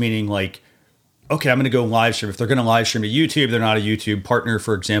process meaning okay, I'm going to go live stream. If they're going to live stream to YouTube, they're not a YouTube partner,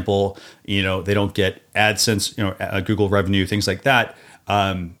 for example, they don't get AdSense, Google revenue, things like that.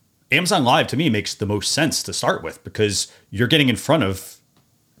 Amazon Live to me makes the most sense to start with because you're getting in front of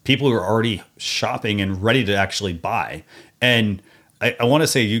people who are already shopping and ready to actually buy. And I want to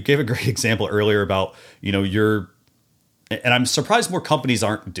say you gave a great example earlier about, and I'm surprised more companies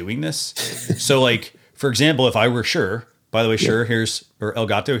aren't doing this. So for example, if I were Shure, by the way, Shure, or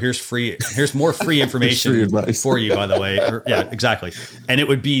Elgato, here's more free information for you, by the way. Yeah, exactly. And it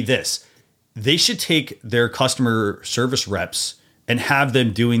would be this. They should take their customer service reps and have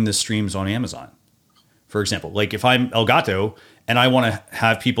them doing the streams on Amazon. For example, if I'm Elgato and I want to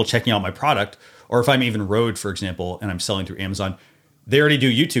have people checking out my product, or if I'm even Rode, for example, and I'm selling through Amazon, they already do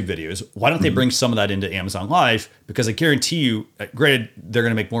YouTube videos. Why don't they bring some of that into Amazon Live? Because I guarantee you, granted, they're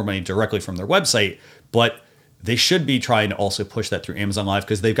going to make more money directly from their website, but they should be trying to also push that through Amazon Live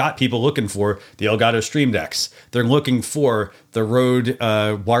because they've got people looking for the Elgato Stream Decks. They're looking for the Rode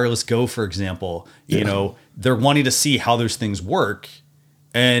Wireless Go, for example. They're wanting to see how those things work.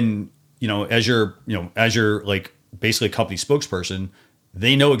 And, as you're basically a company spokesperson,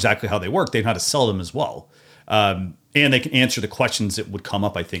 they know exactly how they work. They know how to sell them as well. And they can answer the questions that would come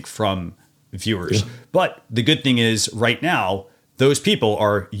up, I think, from viewers. Yeah. But the good thing is right now, those people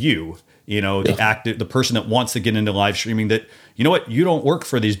are you. The person that wants to get into live streaming that, you don't work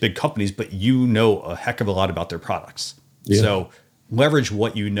for these big companies, but you know a heck of a lot about their products. Yeah. So leverage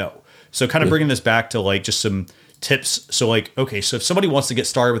what you know. So kind of bringing this back to just some tips. So okay, so if somebody wants to get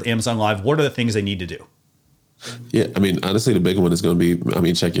started with Amazon Live, what are the things they need to do? Yeah, I mean, honestly, the big one is going to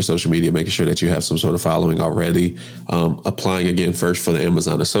be, check your social media, making sure that you have some sort of following already. Applying again first for the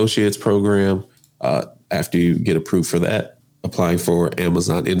Amazon Associates program. After you get approved for that, applying for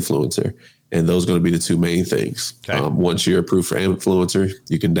Amazon Influencer. And those are going to be the two main things. Okay. Once you're approved for Influencer,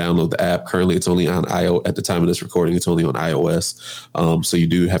 you can download the app. Currently, it's only on iOS. At the time of this recording, it's only on iOS. So you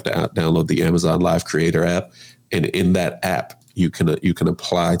do have to download the Amazon Live Creator app. And in that app, you can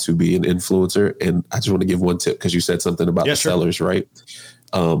apply to be an influencer. And I just want to give one tip, because you said something about the sellers, right?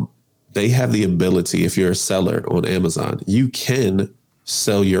 They have the ability, if you're a seller on Amazon, you can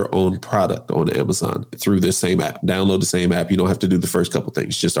sell your own product on Amazon through this same app. Download the same app. You don't have to do the first couple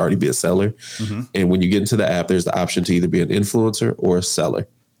things, just already be a seller. Mm-hmm. And when you get into the app, there's the option to either be an influencer or a seller.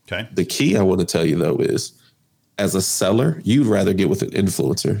 Okay. The key I want to tell you, though, is as a seller, you'd rather get with an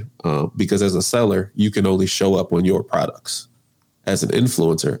influencer because as a seller, you can only show up on your products. As an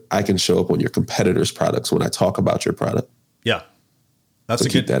influencer, I can show up on your competitors' products when I talk about your product. Yeah. That's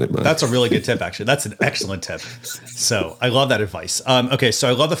a really good tip, actually. That's an excellent tip. So I love that advice. Okay. So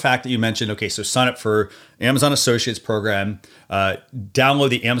I love the fact that you mentioned, so sign up for Amazon Associates program, download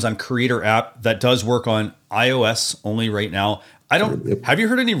the Amazon Creator app that does work on iOS only right now. Have you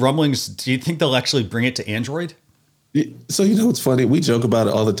heard any rumblings? Do you think they'll actually bring it to Android? So, it's funny. We joke about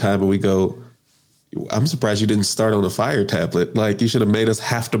it all the time and we go, I'm surprised you didn't start on a Fire tablet. Like, you should have made us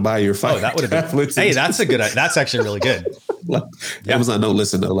have to buy your Fire tablet. Hey, that's actually really good. Amazon don't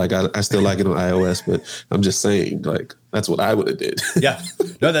listen though. Like, I still like it on iOS, but I'm just saying, like, that's what I would have did. Yeah.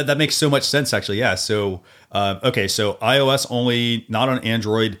 No, that makes so much sense, actually. Yeah. So, so iOS only, not on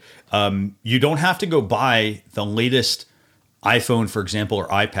Android. You don't have to go buy the latest iPhone, for example, or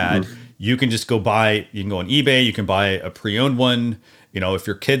iPad. Mm-hmm. You can just go on eBay. You can buy a pre-owned one. If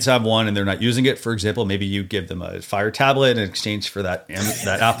your kids have one and they're not using it, for example, maybe you give them a Fire tablet in exchange for that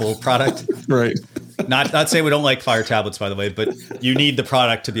Apple product. Right. Not saying we don't like Fire tablets, by the way, but you need the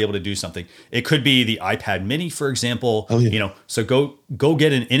product to be able to do something. It could be the iPad mini, for example. Oh, yeah. So go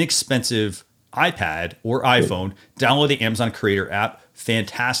get an inexpensive iPad or iPhone, download the Amazon Creator app.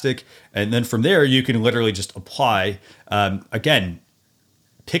 Fantastic. And then from there, you can literally just apply. Again,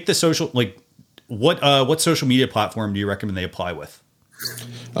 pick the social, what social media platform do you recommend they apply with?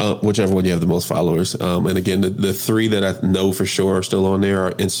 Whichever one you have the most followers. And again, the three that I know for sure are still on there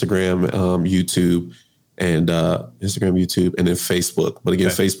are Instagram, YouTube, and then Facebook. But again,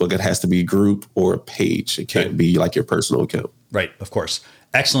 Facebook, it has to be group or a page. It can't be like your personal account. Right. Of course.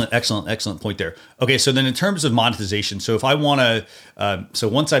 Excellent point there. Okay. So then in terms of monetization, so if I want to, so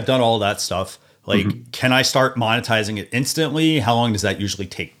once I've done all that stuff, can I start monetizing it instantly? How long does that usually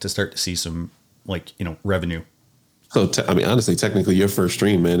take to start to see some revenue? So, honestly, technically your first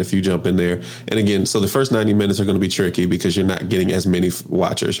stream, man, if you jump in there, and again, so the first 90 minutes are going to be tricky because you're not getting as many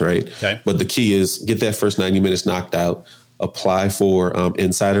watchers, right? Okay. But the key is get that first 90 minutes knocked out, apply for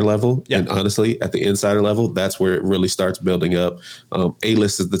insider level. Yeah. And honestly, at the insider level, that's where it really starts building up.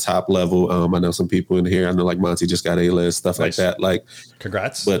 A-list is the top level. I know some people in here, I know like Monty just got A-list, stuff like that. Like,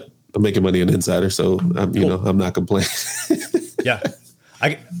 congrats. But I'm making money on insider, so I'm not complaining. Yeah.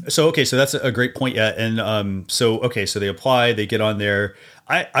 So that's a great point. Yeah. And so they apply, they get on there.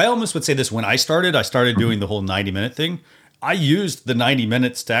 I almost would say this: when I started doing the whole 90-minute thing. I used the 90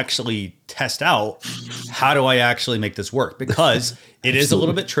 minutes to actually test out how do I actually make this work, because it is a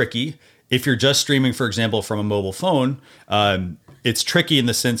little bit tricky. If you're just streaming, for example, from a mobile phone, it's tricky in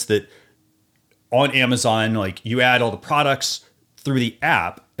the sense that on Amazon, like, you add all the products through the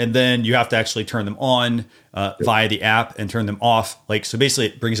app, and then you have to actually turn them on via the app and turn them off. So basically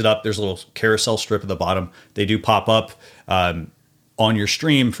it brings it up. There's a little carousel strip at the bottom. They do pop up on your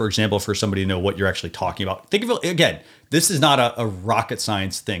stream, for example, for somebody to know what you're actually talking about. Think of it, again, this is not a rocket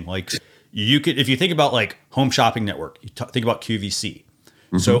science thing. Like, you could, if you think about like Home Shopping Network, you think about QVC.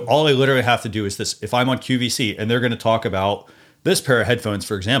 Mm-hmm. So all I literally have to do is this. If I'm on QVC and they're going to talk about this pair of headphones,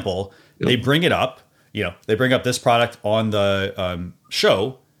 for example, they bring it up, they bring up this product on the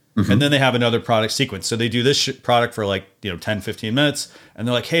show. Mm-hmm. And then they have another product sequence. So they do this product for 10, 15 minutes. And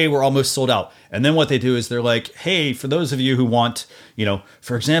they're like, hey, we're almost sold out. And then what they do is they're like, hey, for those of you who want,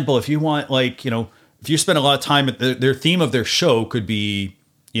 for example, if you want if you spend a lot of time at their theme of their show could be,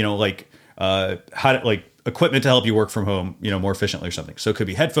 how to equipment to help you work from home, more efficiently or something. So it could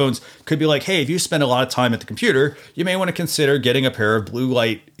be headphones, could be like, hey, if you spend a lot of time at the computer, you may want to consider getting a pair of blue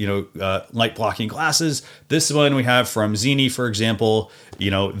light, light blocking glasses. This one we have from Zini, for example,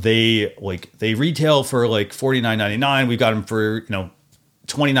 they retail for $49.99. We got them for,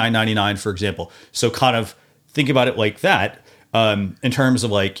 $29.99, for example. So kind of think about it like that, in terms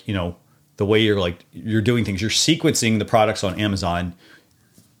of the way you're doing things. You're sequencing the products on Amazon.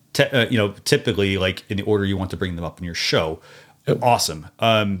 typically like in the order you want to bring them up in your show. Yep. Awesome.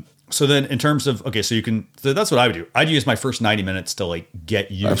 So then in terms of, so that's what I would do. I'd use my first 90 minutes to like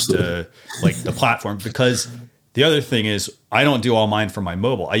get used to like the platform, because the other thing is I don't do all mine from my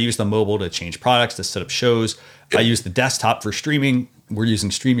mobile. I use the mobile to change products, to set up shows. I use the desktop for streaming. We're using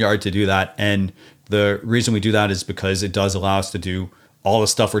StreamYard to do that. And the reason we do that is because it does allow us to do all the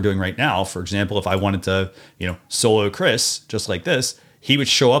stuff we're doing right now. For example, if I wanted to, solo Chris just like this, he would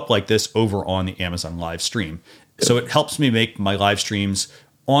show up like this over on the Amazon live stream. So it helps me make my live streams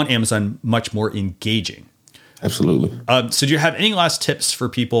on Amazon much more engaging. Absolutely. So do you have any last tips for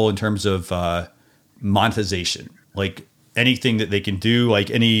people in terms of monetization? Like anything that they can do,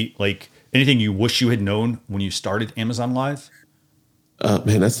 anything you wish you had known when you started Amazon Live?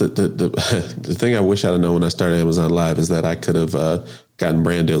 Man, that's the thing I wish I'd have known when I started Amazon Live is that I could have gotten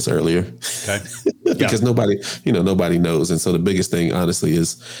brand deals earlier. Okay. Because nobody knows. And so the biggest thing, honestly,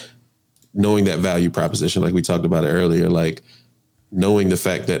 is knowing that value proposition, like we talked about it earlier, like knowing the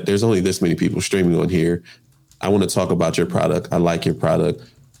fact that there's only this many people streaming on here. I want to talk about your product. I like your product.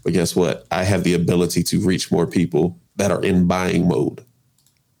 But guess what? I have the ability to reach more people that are in buying mode.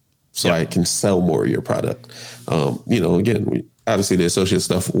 So I can sell more of your product. Again, obviously the associate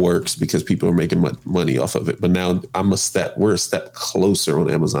stuff works because people are making money off of it. But now we're a step closer on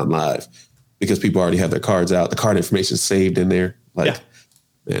Amazon Live because people already have their cards out. The card information is saved in there.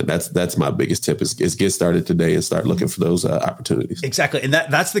 Man, that's my biggest tip is get started today and start looking for those opportunities. Exactly. And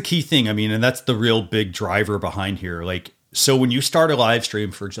that's the key thing. I mean, and that's the real big driver behind here. Like, so when you start a live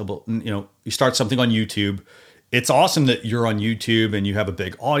stream, for example, you start something on YouTube, it's awesome that you're on YouTube and you have a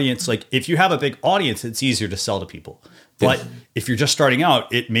big audience. Like if you have a big audience, it's easier to sell to people. But if you're just starting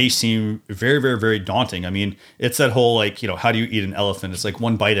out, it may seem very, very, very daunting. I mean, it's that whole how do you eat an elephant? It's like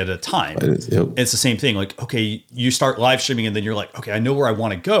one bite at a time. It's the same thing. Like, okay, you start live streaming and then you're like, okay, I know where I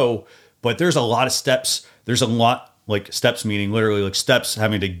want to go, but there's a lot of steps. There's a lot like steps, meaning literally like steps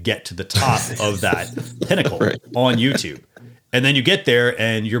having to get to the top of that pinnacle on YouTube. And then you get there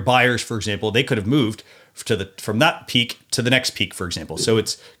and your buyers, for example, they could have moved from that peak to the next peak, for example. So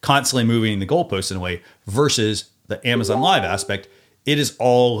it's constantly moving the goalposts in a way versus the Amazon Live aspect. It is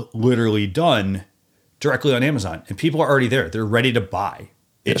all literally done directly on Amazon and people are already there. They're ready to buy.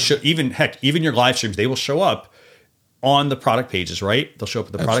 Even your live streams, they will show up on the product pages, right? They'll show up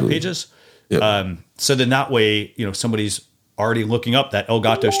at the product pages. Yep. So then that way, somebody's already looking up that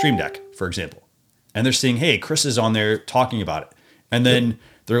Elgato Stream Deck, for example, and they're seeing, hey, Chris is on there talking about it. And then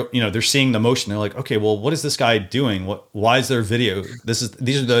they're seeing the motion. They're like, okay, well, what is this guy doing? Why is there video?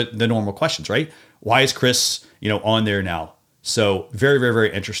 These are the normal questions, right? Why is Chris, on there now? So very, very,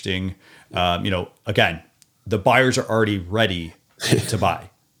 very interesting. Again, the buyers are already ready to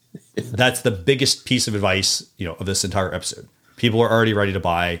buy. That's the biggest piece of advice, of this entire episode. People are already ready to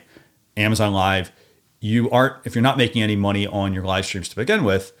buy. Amazon Live. If you're not making any money on your live streams to begin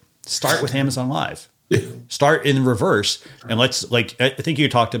with, start with Amazon Live. Start in reverse. And I think you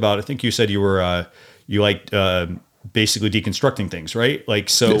talked about, I think you said you were, you liked basically deconstructing things, right?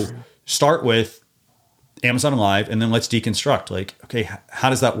 Start with Amazon Live and then let's deconstruct. Like, okay, how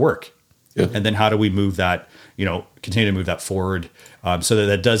does that work? Yeah. And then how do we move that, continue to move that forward so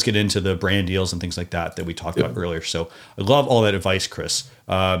that does get into the brand deals and things like that we talked about earlier. So I love all that advice, Chris.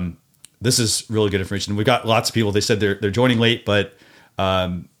 This is really good information. We've got lots of people. They said they're joining late, but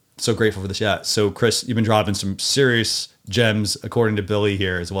so grateful for this. Yeah. So Chris, you've been dropping some serious gems according to Billy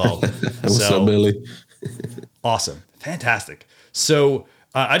here as well. What's up, Billy? Awesome. Fantastic. So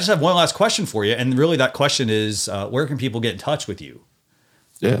I just have one last question for you. And really that question is, where can people get in touch with you?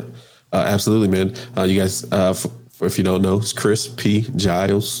 Yeah, absolutely, man. You guys, if you don't know, it's Chris P.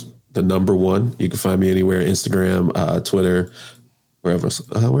 Giles, the number one. You can find me anywhere, Instagram, Twitter, where else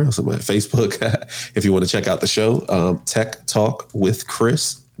am I? Facebook. If you want to check out the show, Tech Talk with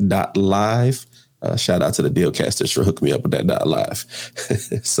Chris.live. Shout out to the Dealcasters for hooking me up with that .live.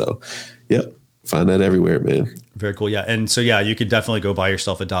 So, yep. Find that everywhere, man. Very cool. Yeah. And so, you could definitely go buy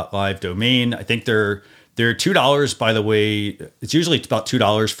yourself a .live domain. I think they're $2, by the way. It's usually about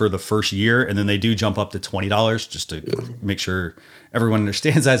 $2 for the first year. And then they do jump up to $20 just to make sure everyone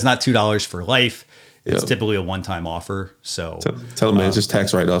understands that it's not $2 for life. It's typically a one-time offer. So tell them, man, it's just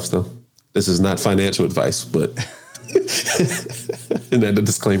tax write-offs though. This is not financial advice, but isn't that the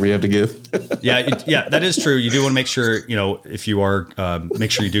disclaimer you have to give? Yeah, that is true. You do want to make sure, if you are,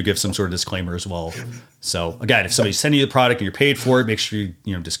 make sure you do give some sort of disclaimer as well. So again, if somebody's sending you the product and you're paid for it, make sure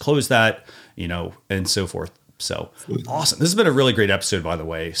you disclose that, and so forth. So awesome. This has been a really great episode, by the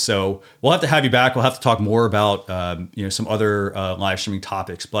way. So we'll have to have you back. We'll have to talk more about, some other live streaming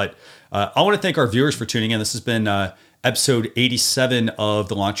topics, but I want to thank our viewers for tuning in. This has been episode 87 of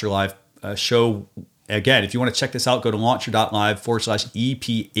the Launch Your Live show. Again, if you want to check this out, go to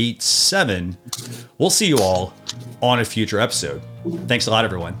launcher.live/EP87. We'll see you all on a future episode. Thanks a lot,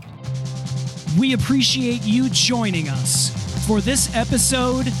 everyone. We appreciate you joining us for this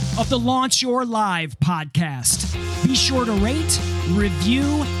episode of the Launch Your Live podcast. Be sure to rate,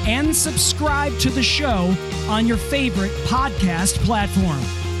 review, and subscribe to the show on your favorite podcast platform.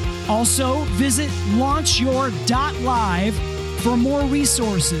 Also, visit launchyour.live for more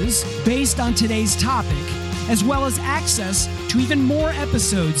resources based on today's topic, as well as access to even more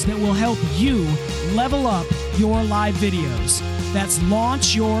episodes that will help you level up your live videos. That's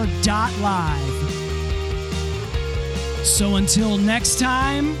launchyour.live. So until next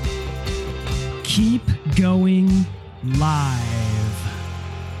time, keep going live.